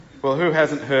Well, who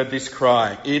hasn't heard this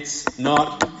cry? It's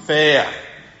not fair.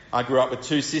 I grew up with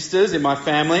two sisters in my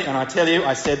family, and I tell you,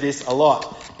 I said this a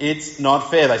lot. It's not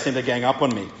fair. They seem to gang up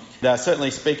on me. Certainly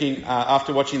speaking,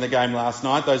 after watching the game last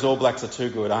night, those All Blacks are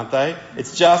too good, aren't they?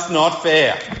 It's just not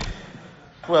fair.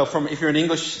 Well, if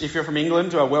you're from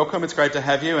England, welcome. It's great to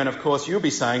have you. And of course, you'll be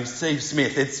saying, Steve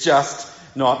Smith, it's just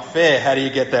not fair. How do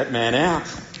you get that man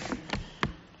out?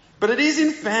 But it is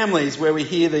in families where we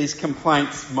hear these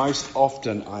complaints most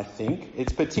often, I think.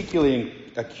 It's particularly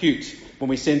acute when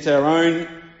we sense our own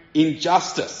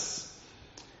injustice.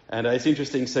 And it's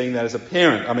interesting seeing that as a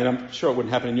parent. I mean, I'm sure it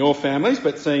wouldn't happen in your families,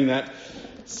 but seeing that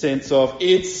sense of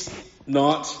it's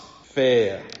not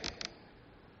fair.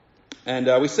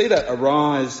 And we see that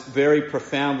arise very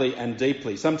profoundly and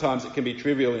deeply. Sometimes it can be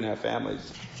trivial in our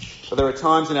families. But there are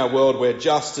times in our world where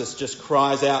justice just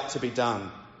cries out to be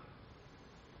done.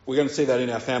 We're going to see that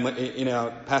in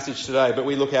our passage today, but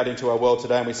we look out into our world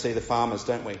today and we see the farmers,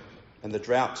 don't we? And the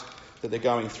drought that they're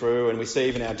going through, and we see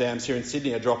even our dams here in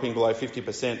Sydney are dropping below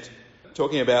 50%.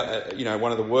 Talking about,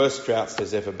 one of the worst droughts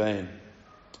there's ever been.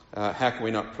 How can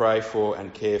we not pray for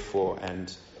and care for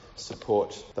and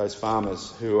support those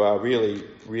farmers who are really,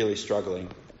 really struggling,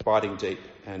 biting deep?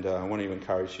 And I want to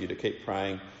encourage you to keep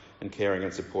praying and caring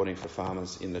and supporting for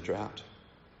farmers in the drought.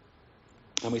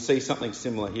 And we see something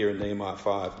similar here in Nehemiah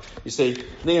 5. You see,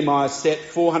 Nehemiah is set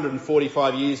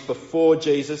 445 years before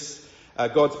Jesus.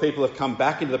 God's people have come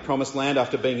back into the promised land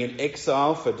after being in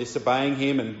exile for disobeying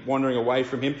him and wandering away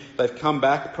from him. They've come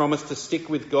back, promised to stick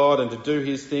with God and to do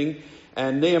his thing.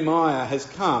 And Nehemiah has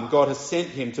come. God has sent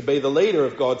him to be the leader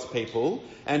of God's people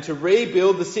and to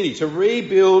rebuild the city, to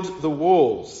rebuild the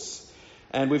walls.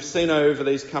 And we've seen over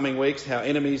these coming weeks how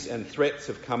enemies and threats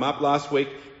have come up. Last week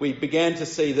we began to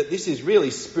see that this is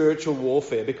really spiritual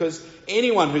warfare, because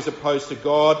anyone who's opposed to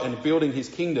God and building his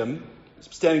kingdom,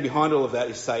 standing behind all of that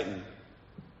is Satan.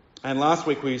 And last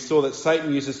week we saw that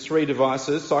Satan uses three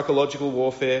devices: psychological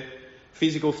warfare,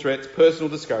 physical threats, personal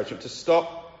discouragement, to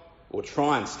stop or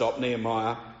try and stop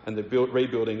Nehemiah and the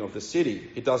rebuilding of the city.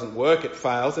 It doesn't work, it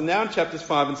fails. And now in chapters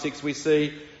 5 and 6 we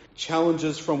see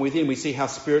challenges from within. We see how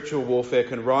spiritual warfare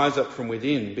can rise up from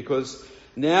within, because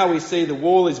now we see the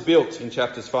wall is built in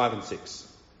chapters 5 and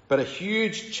 6. But a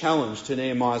huge challenge to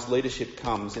Nehemiah's leadership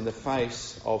comes in the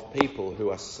face of people who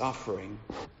are suffering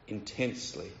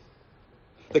intensely.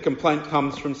 The complaint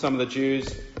comes from some of the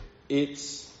Jews: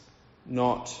 it's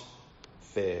not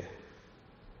fair.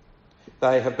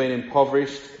 They have been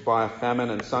impoverished by a famine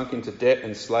and sunk into debt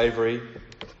and slavery.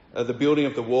 The building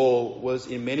of the wall was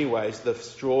in many ways the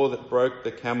straw that broke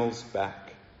the camel's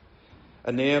back.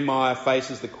 And Nehemiah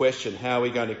faces the question, how are we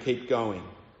going to keep going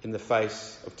in the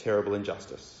face of terrible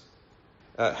injustice?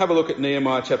 Have a look at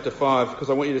Nehemiah chapter 5, because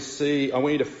I want you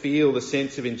to feel the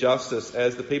sense of injustice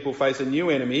as the people face a new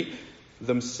enemy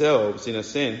themselves, in a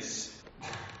sense.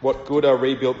 What good are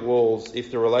rebuilt walls if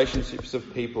the relationships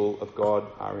of people of God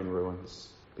are in ruins?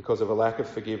 Because of a lack of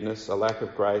forgiveness, a lack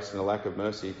of grace and a lack of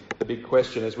mercy. The big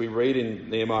question as we read in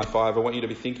Nehemiah 5, I want you to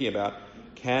be thinking about,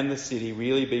 can the city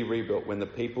really be rebuilt when the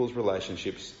people's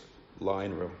relationships lie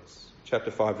in ruins?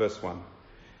 Chapter 5 verse 1.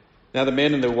 Now the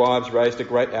men and their wives raised a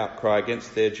great outcry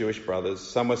against their Jewish brothers.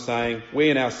 Some were saying, we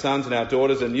and our sons and our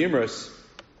daughters are numerous.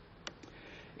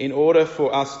 In order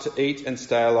for us to eat and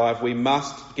stay alive, we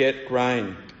must get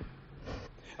grain.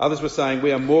 Others were saying,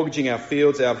 we are mortgaging our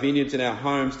fields, our vineyards and our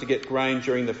homes to get grain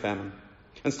during the famine.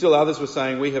 And still others were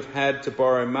saying, we have had to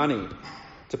borrow money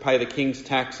to pay the king's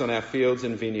tax on our fields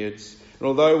and vineyards. And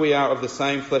although we are of the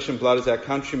same flesh and blood as our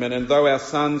countrymen, and though our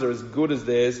sons are as good as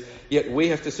theirs, yet we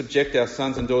have to subject our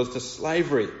sons and daughters to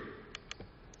slavery.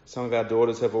 Some of our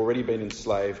daughters have already been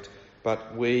enslaved,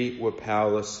 but we were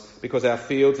powerless because our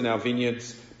fields and our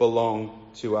vineyards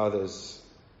belong to others.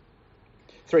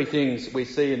 Three things we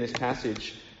see in this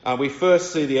passage. We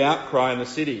first see the outcry in the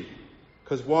city,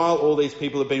 because while all these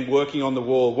people have been working on the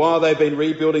wall, while they've been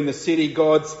rebuilding the city,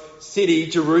 God's city,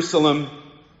 Jerusalem,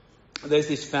 there's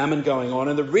this famine going on,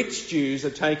 and the rich Jews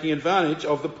are taking advantage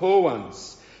of the poor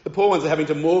ones. The poor ones are having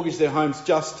to mortgage their homes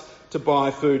just to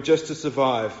buy food, just to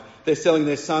survive. They're selling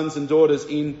their sons and daughters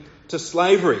into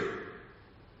slavery.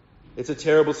 It's a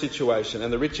terrible situation,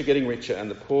 and the rich are getting richer,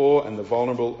 and the poor and the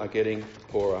vulnerable are getting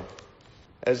poorer.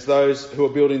 As those who are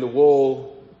building the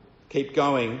wall keep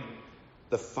going,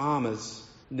 the farmers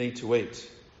need to eat.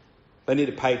 They need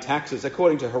to pay taxes.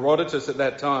 According to Herodotus at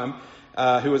that time,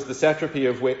 who was the satrapy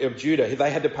of Judah, they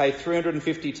had to pay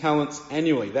 350 talents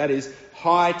annually. That is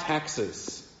high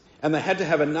taxes. And they had to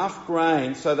have enough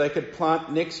grain so they could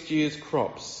plant next year's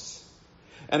crops.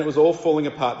 And it was all falling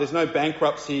apart. There's no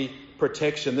bankruptcy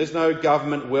protection. There's no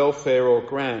government welfare or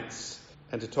grants.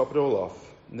 And to top it all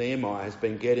off, Nehemiah has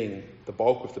been getting the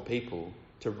bulk of the people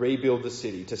to rebuild the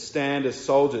city, to stand as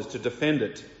soldiers, to defend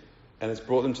it, and it's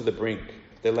brought them to the brink.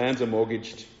 Their lands are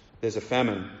mortgaged, there's a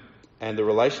famine, and the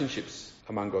relationships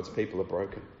among God's people are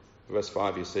broken. Verse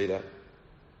 5, you see that.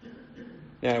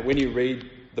 Now, when you read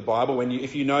the Bible,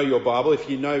 if you know your Bible, if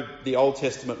you know the Old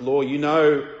Testament law, you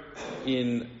know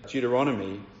in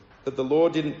Deuteronomy that the law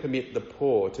didn't permit the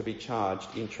poor to be charged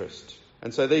interest.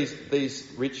 And so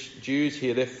these rich Jews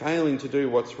here, they're failing to do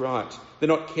what's right. They're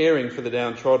not caring for the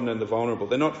downtrodden and the vulnerable.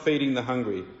 They're not feeding the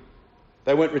hungry.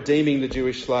 They weren't redeeming the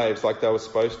Jewish slaves like they were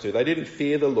supposed to. They didn't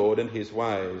fear the Lord and his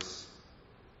ways.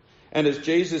 And as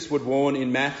Jesus would warn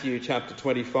in Matthew chapter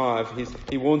 25,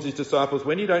 he warns his disciples,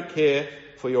 when you don't care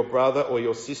for your brother or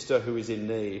your sister who is in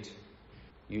need,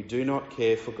 you do not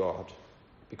care for God,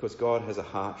 because God has a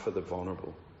heart for the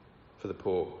vulnerable, for the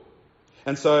poor.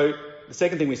 And so the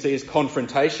second thing we see is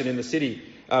confrontation in the city.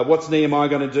 What's Nehemiah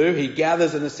going to do? He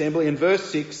gathers an assembly. In verse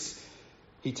 6,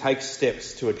 he takes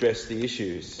steps to address the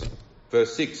issues.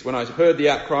 Verse 6, when I heard the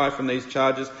outcry from these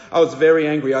charges, I was very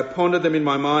angry. I pondered them in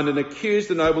my mind and accused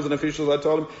the nobles and officials. I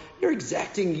told them, you're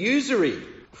exacting usury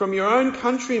from your own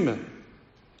countrymen.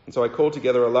 And so I called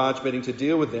together a large meeting to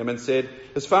deal with them and said,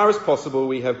 as far as possible,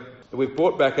 we've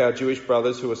brought back our Jewish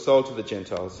brothers who were sold to the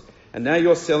Gentiles. And now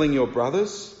you're selling your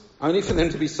brothers, only for them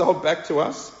to be sold back to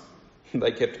us?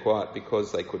 They kept quiet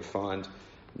because they could find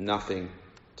nothing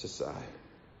to say.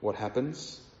 What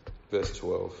happens? Verse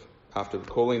 12. After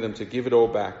calling them to give it all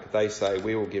back, they say,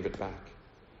 we will give it back.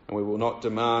 And we will not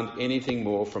demand anything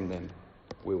more from them.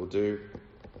 We will do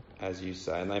as you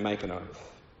say. And they make an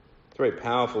oath. It's a very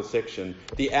powerful section.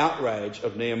 The outrage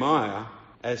of Nehemiah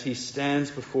as he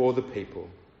stands before the people.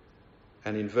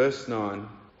 And in verse 9,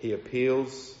 he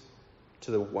appeals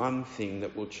to the one thing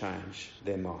that will change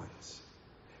their minds.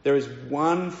 There is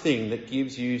one thing that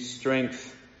gives you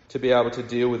strength to be able to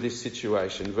deal with this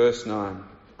situation. Verse 9.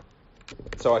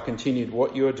 So I continued,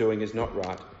 what you are doing is not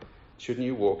right. Shouldn't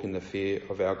you walk in the fear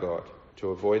of our God to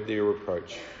avoid the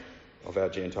reproach of our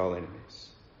Gentile enemies?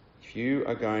 If you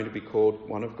are going to be called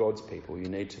one of God's people, you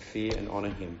need to fear and honour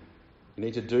him. You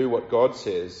need to do what God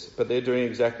says, but they're doing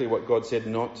exactly what God said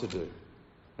not to do.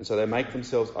 And so they make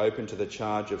themselves open to the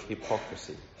charge of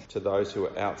hypocrisy to those who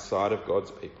are outside of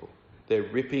God's people. They're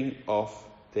ripping off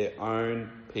their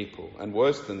own people. And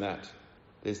worse than that,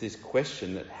 there's this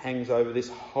question that hangs over this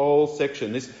whole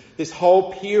section, this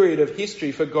whole period of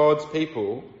history for God's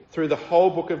people through the whole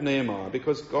book of Nehemiah.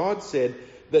 Because God said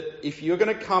that if you're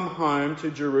going to come home to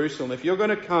Jerusalem, if you're going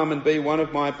to come and be one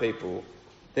of my people,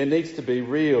 there needs to be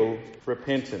real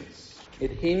repentance.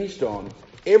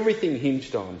 Everything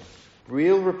hinged on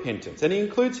real repentance. And he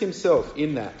includes himself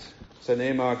in that. So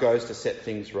Nehemiah goes to set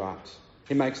things right.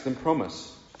 He makes them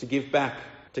promise to give back,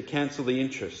 to cancel the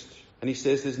interest. And he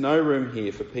says there's no room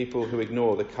here for people who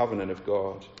ignore the covenant of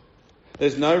God.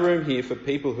 There's no room here for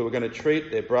people who are going to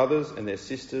treat their brothers and their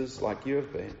sisters like you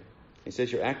have been. He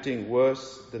says you're acting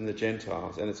worse than the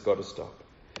Gentiles, and it's got to stop.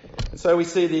 And so we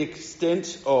see the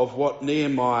extent of what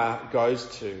Nehemiah goes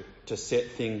to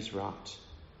set things right.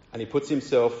 And he puts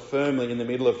himself firmly in the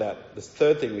middle of that. The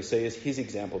third thing we see is his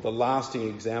example, the lasting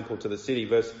example to the city.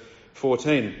 Verse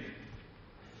 14.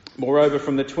 Moreover,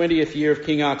 from the 20th year of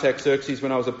King Artaxerxes,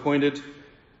 when I was appointed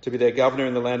to be their governor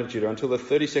in the land of Judah, until the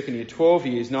 32nd year, 12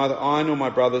 years, neither I nor my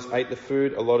brothers ate the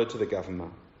food allotted to the governor.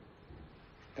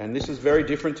 And this was very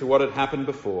different to what had happened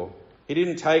before. He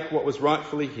didn't take what was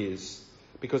rightfully his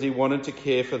because he wanted to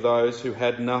care for those who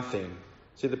had nothing.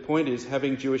 See, the point is,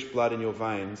 having Jewish blood in your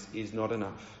veins is not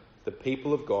enough. The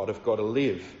people of God have got to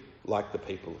live like the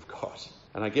people of God.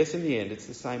 And I guess in the end, it's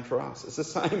the same for us. It's the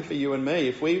same for you and me.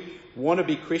 If we want to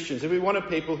be Christians, if we want to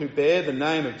be people who bear the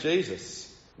name of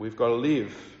Jesus, we've got to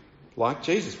live like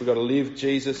Jesus. We've got to live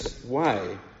Jesus'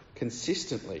 way,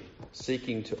 consistently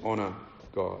seeking to honour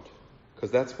God. Because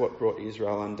that's what brought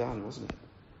Israel undone, wasn't it?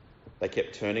 They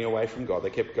kept turning away from God. They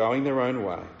kept going their own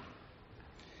way.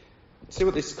 See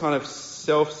what this kind of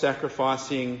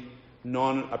self-sacrificing,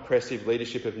 non-oppressive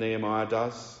leadership of Nehemiah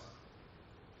does?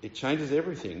 It changes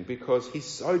everything because he's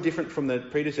so different from the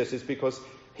predecessors because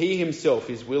he himself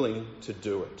is willing to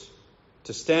do it,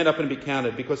 to stand up and be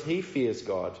counted because he fears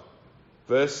God.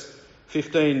 Verse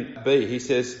 15b, he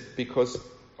says, because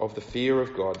of the fear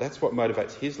of God. That's what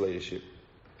motivates his leadership.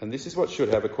 And this is what should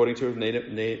have, according to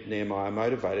Nehemiah,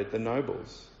 motivated the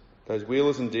nobles. Those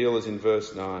wheelers and dealers in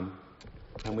verse 9.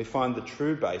 And we find the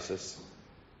true basis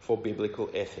for biblical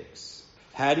ethics.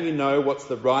 How do you know what's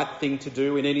the right thing to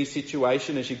do in any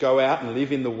situation as you go out and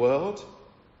live in the world?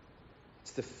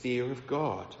 It's the fear of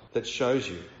God that shows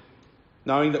you.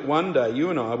 Knowing that one day you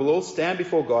and I will all stand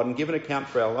before God and give an account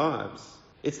for our lives.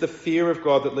 It's the fear of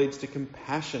God that leads to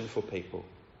compassion for people.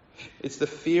 It's the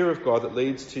fear of God that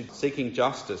leads to seeking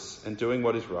justice and doing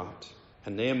what is right.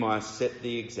 And Nehemiah set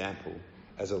the example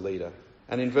as a leader.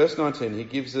 And in verse 19, he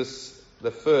gives us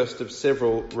the first of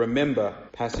several remember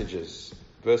passages.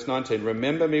 Verse 19,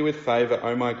 remember me with favour,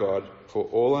 O my God, for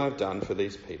all I have done for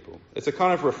these people. It's a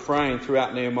kind of refrain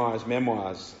throughout Nehemiah's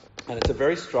memoirs. And it's a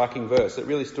very striking verse. It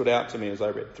really stood out to me as I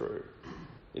read through.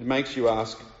 It makes you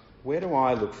ask, where do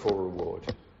I look for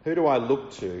reward? Who do I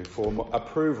look to for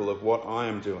approval of what I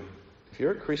am doing? If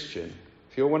you're a Christian,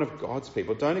 if you're one of God's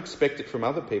people, don't expect it from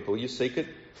other people. You seek it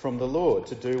from the Lord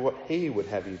to do what he would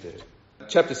have you do.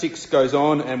 Chapter 6 goes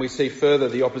on and we see further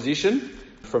the opposition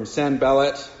from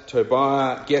Sanballat,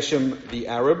 Tobiah, Geshem the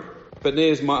Arab. But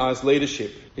Nehemiah's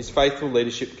leadership, his faithful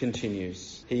leadership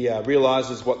continues. He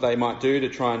realises what they might do to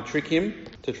try and trick him,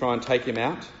 to try and take him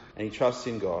out, and he trusts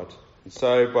in God. And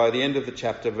so by the end of the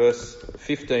chapter, verse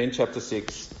 15, chapter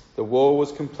 6, the wall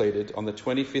was completed on the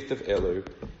 25th of Elul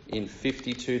in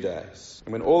 52 days.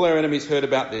 And when all their enemies heard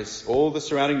about this, all the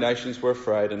surrounding nations were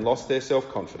afraid and lost their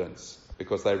self-confidence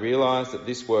because they realised that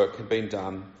this work had been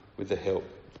done with the help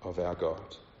of our God.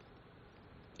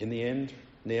 In the end,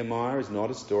 Nehemiah is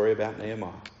not a story about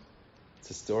Nehemiah.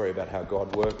 It's a story about how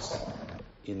God works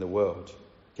in the world.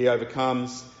 He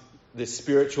overcomes this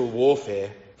spiritual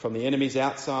warfare from the enemies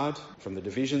outside, from the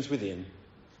divisions within,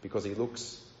 because he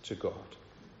looks to God.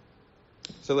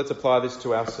 So let's apply this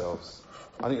to ourselves.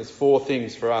 I think there's 4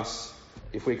 things for us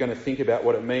if we're going to think about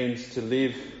what it means to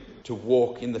live, to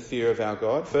walk in the fear of our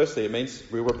God. Firstly, it means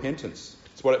real repentance.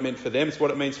 It's what it meant for them. It's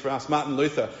what it means for us. Martin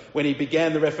Luther, when he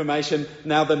began the Reformation,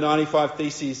 nailed the 95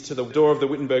 Theses to the door of the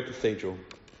Wittenberg Cathedral.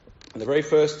 And the very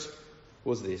first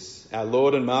was this: our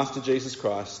Lord and Master Jesus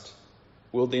Christ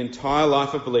willed the entire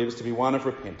life of believers to be one of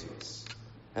repentance.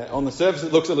 On the surface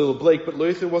it looks a little bleak, but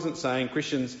Luther wasn't saying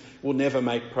Christians will never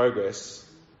make progress.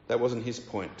 That wasn't his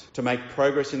point. To make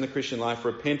progress in the Christian life,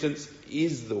 repentance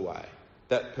is the way.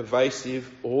 That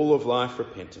pervasive, all of life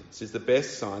repentance is the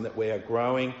best sign that we are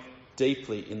growing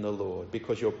deeply in the Lord,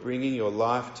 because you're bringing your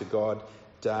life to God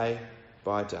day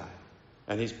by day.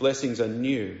 And his blessings are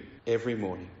new every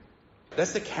morning.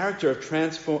 That's the character of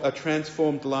a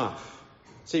transformed life.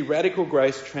 See, radical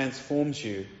grace transforms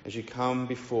you as you come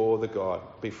before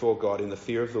God in the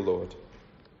fear of the Lord.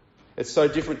 It's so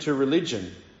different to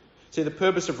religion. See, the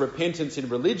purpose of repentance in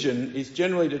religion is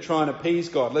generally to try and appease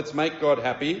God. Let's make God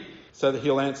happy so that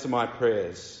he'll answer my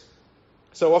prayers.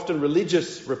 So often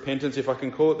religious repentance, if I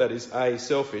can call it that, is A,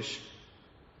 selfish,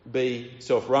 B,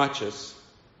 self-righteous,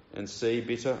 and C,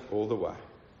 bitter all the way.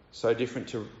 So different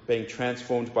to being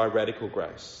transformed by radical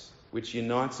grace, which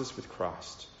unites us with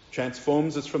Christ,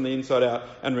 transforms us from the inside out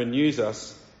and renews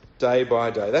us day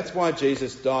by day. That's why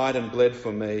Jesus died and bled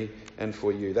for me and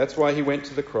for you. That's why he went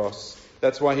to the cross.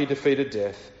 That's why he defeated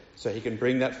death, so he can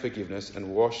bring that forgiveness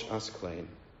and wash us clean.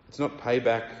 It's not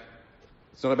payback.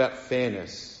 It's not about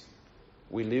fairness.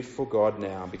 We live for God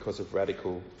now because of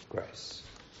radical grace.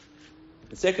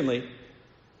 And secondly,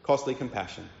 costly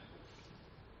compassion.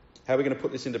 How are we going to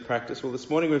put this into practice? Well, this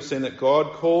morning we've seen that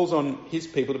God calls on his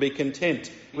people to be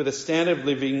content with a standard of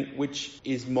living which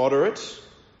is moderate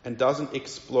and doesn't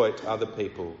exploit other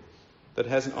people, that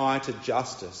has an eye to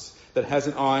justice, that has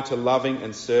an eye to loving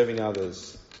and serving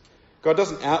others. God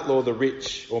doesn't outlaw the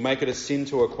rich or make it a sin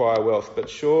to acquire wealth,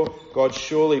 but God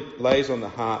surely lays on the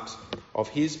heart of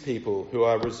his people who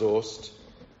are resourced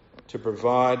to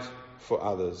provide for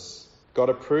others. God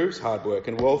approves hard work,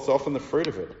 and wealth's often the fruit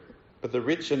of it. But the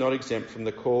rich are not exempt from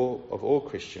the call of all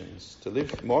Christians to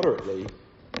live moderately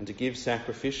and to give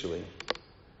sacrificially.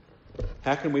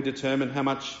 How can we determine how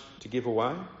much to give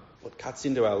away? Well, it cuts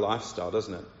into our lifestyle,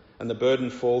 doesn't it? And the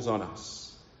burden falls on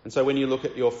us. And so when you look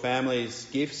at your family's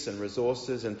gifts and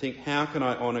resources and think, how can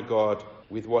I honour God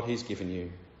with what he's given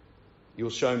you?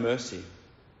 You'll show mercy.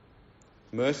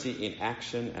 Mercy in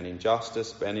action and in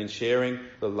justice and in sharing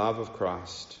the love of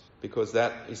Christ, because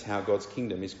that is how God's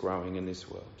kingdom is growing in this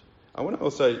world. I want to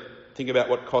also think about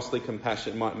what costly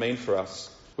compassion might mean for us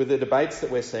with the debates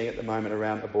that we're seeing at the moment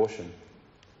around abortion.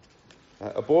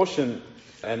 Abortion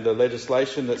and the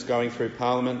legislation that's going through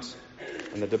Parliament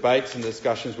and the debates and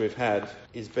discussions we've had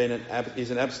is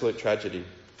an absolute tragedy.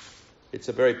 It's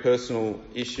a very personal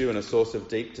issue and a source of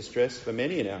deep distress for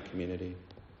many in our community.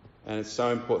 And it's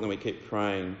so important that we keep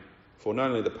praying for not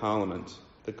only the Parliament,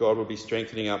 that God will be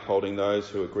strengthening and upholding those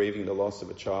who are grieving the loss of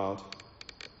a child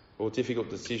or difficult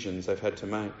decisions they've had to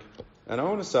make. And I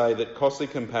want to say that costly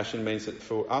compassion means that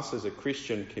for us as a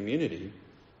Christian community,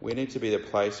 we need to be the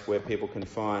place where people can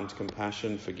find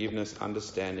compassion, forgiveness,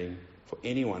 understanding for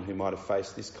anyone who might have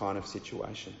faced this kind of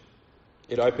situation.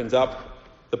 It opens up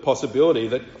the possibility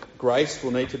that grace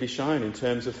will need to be shown in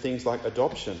terms of things like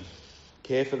adoption,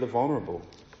 care for the vulnerable,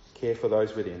 care for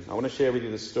those within. I want to share with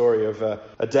you the story of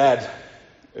a dad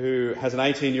who has an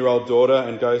 18-year-old daughter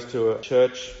and goes to a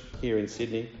church here in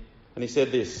Sydney. And he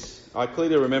said this: "I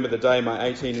clearly remember the day my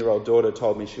 18-year-old daughter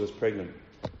told me she was pregnant."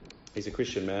 He's a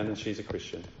Christian man and she's a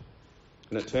Christian.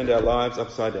 And it turned our lives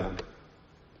upside down.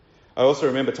 I also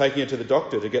remember taking her to the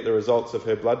doctor to get the results of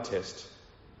her blood test.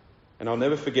 And I'll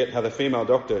never forget how the female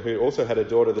doctor, who also had a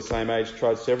daughter the same age,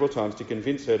 tried several times to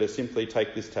convince her to simply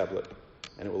take this tablet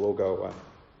and it will all go away.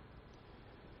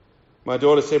 My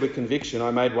daughter said with conviction,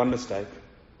 "I made one mistake.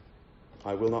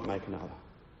 I will not make another."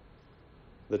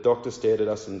 The doctor stared at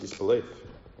us in disbelief.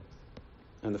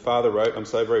 And the father wrote, "I'm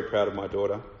so very proud of my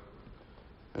daughter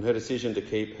and her decision to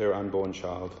keep her unborn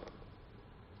child.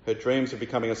 Her dreams of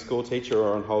becoming a school teacher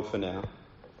are on hold for now.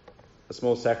 A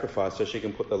small sacrifice so she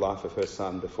can put the life of her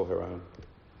son before her own.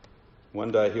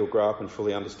 One day he'll grow up and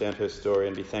fully understand her story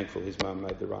and be thankful his mum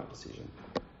made the right decision."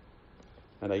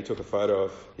 And he took a photo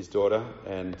of his daughter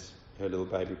and her little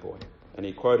baby boy. And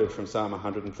he quoted from Psalm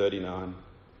 139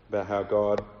 about how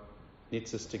God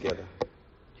knits us together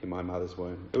in my mother's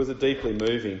womb. It was a deeply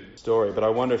moving story, but I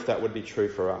wonder if that would be true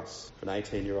for us. If an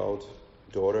 18-year-old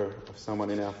daughter of someone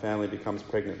in our family becomes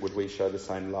pregnant, would we show the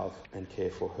same love and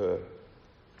care for her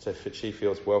so that she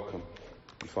feels welcome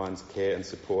and finds care and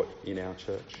support in our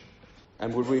church?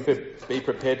 And would we be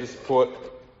prepared to support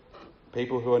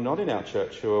people who are not in our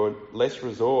church, who are less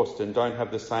resourced and don't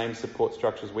have the same support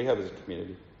structures we have as a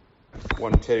community? I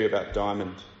want to tell you about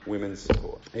Diamond Women's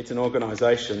Support. It's an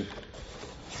organisation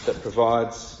that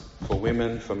provides for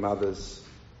women, for mothers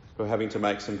who are having to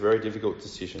make some very difficult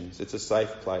decisions. It's a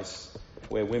safe place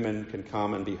where women can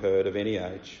come and be heard of any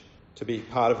age, to be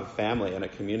part of a family and a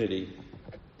community.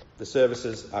 The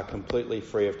services are completely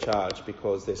free of charge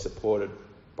because they're supported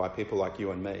by people like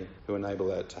you and me who enable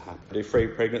that to happen. They do free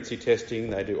pregnancy testing,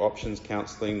 they do options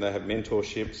counselling, they have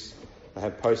mentorships, they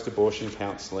have post-abortion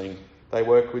counselling. They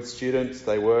work with students,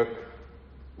 they work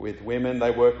with women,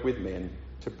 they work with men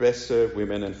to best serve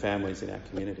women and families in our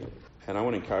community. And I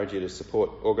want to encourage you to support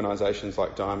organisations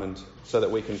like Diamond so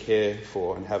that we can care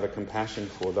for and have a compassion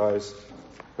for those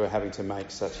who are having to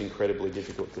make such incredibly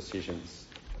difficult decisions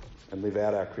and live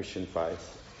out our Christian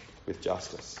faith with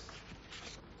justice.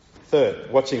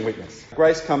 Third, watching witness.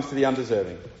 Grace comes to the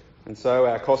undeserving, and so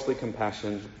our costly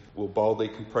compassion will boldly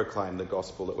proclaim the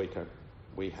gospel that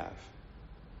we have.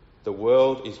 The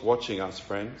world is watching us,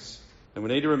 friends. And we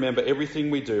need to remember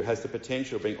everything we do has the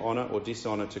potential of being honour or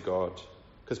dishonour to God.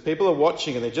 Because people are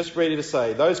watching and they're just ready to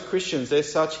say, "Those Christians, they're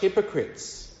such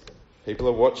hypocrites." People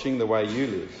are watching the way you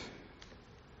live.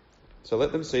 So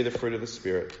let them see the fruit of the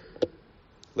Spirit.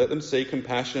 Let them see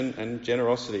compassion and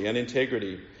generosity and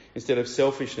integrity instead of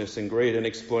selfishness and greed and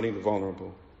exploiting the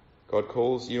vulnerable. God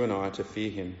calls you and I to fear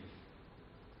him,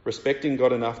 respecting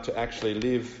God enough to actually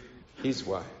live his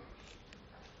way,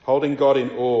 holding God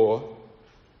in awe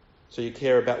so you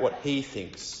care about what he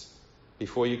thinks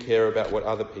before you care about what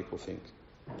other people think.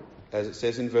 As it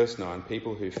says in verse 9,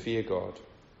 people who fear God,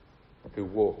 who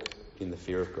walk in the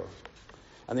fear of God.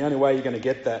 And the only way you're going to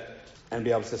get that and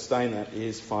be able to sustain that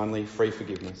is finally free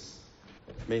forgiveness.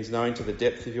 It means knowing to the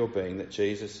depth of your being that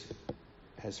Jesus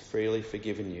has freely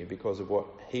forgiven you because of what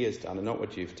he has done and not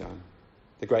what you've done.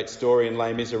 The great story in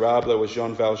Les Miserables was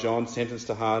Jean Valjean sentenced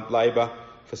to hard labour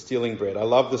for stealing bread. I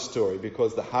love the story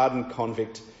because the hardened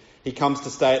convict, he comes to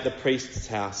stay at the priest's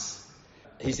house.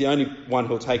 He's the only one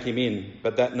who'll take him in.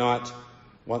 But that night,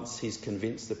 once he's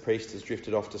convinced the priest has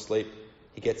drifted off to sleep,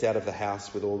 he gets out of the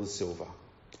house with all the silver.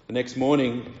 The next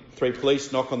morning, 3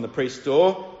 police knock on the priest's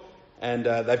door and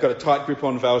they've got a tight grip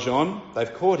on Valjean.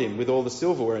 They've caught him with all the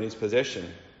silverware in his possession.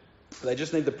 They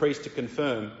just need the priest to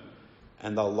confirm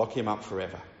and they'll lock him up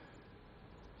forever.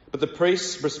 But the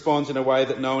priest responds in a way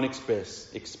that no one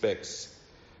expects.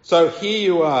 "So here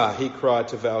you are," he cried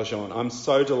to Valjean. "I'm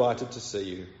so delighted to see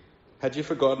you. Had you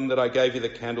forgotten that I gave you the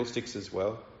candlesticks as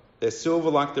well? They're silver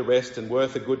like the rest and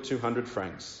worth a good 200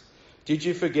 francs. Did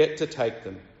you forget to take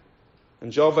them?"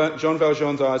 And Jean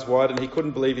Valjean's eyes widened. He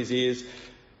couldn't believe his ears.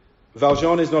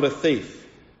 "Valjean is not a thief,"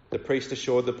 the priest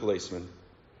assured the policeman.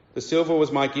 "The silver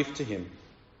was my gift to him."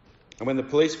 And when the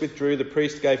police withdrew, the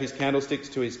priest gave his candlesticks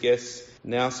to his guests,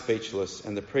 now speechless.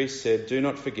 And the priest said, "Do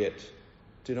not forget,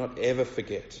 do not ever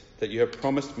forget that you have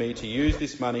promised me to use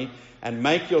this money and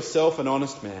make yourself an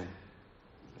honest man."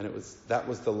 And that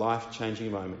was the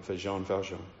life-changing moment for Jean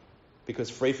Valjean, because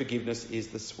free forgiveness is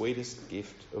the sweetest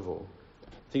gift of all.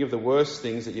 Think of the worst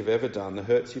things that you've ever done, the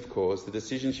hurts you've caused, the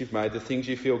decisions you've made, the things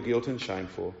you feel guilt and shame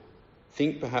for.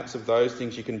 Think perhaps of those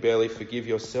things you can barely forgive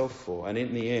yourself for, and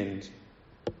in the end,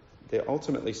 They're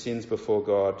ultimately sins before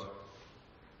God,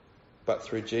 but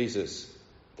through Jesus,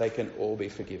 they can all be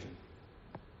forgiven.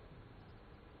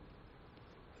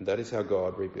 And that is how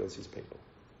God rebuilds his people.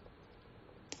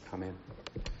 Amen.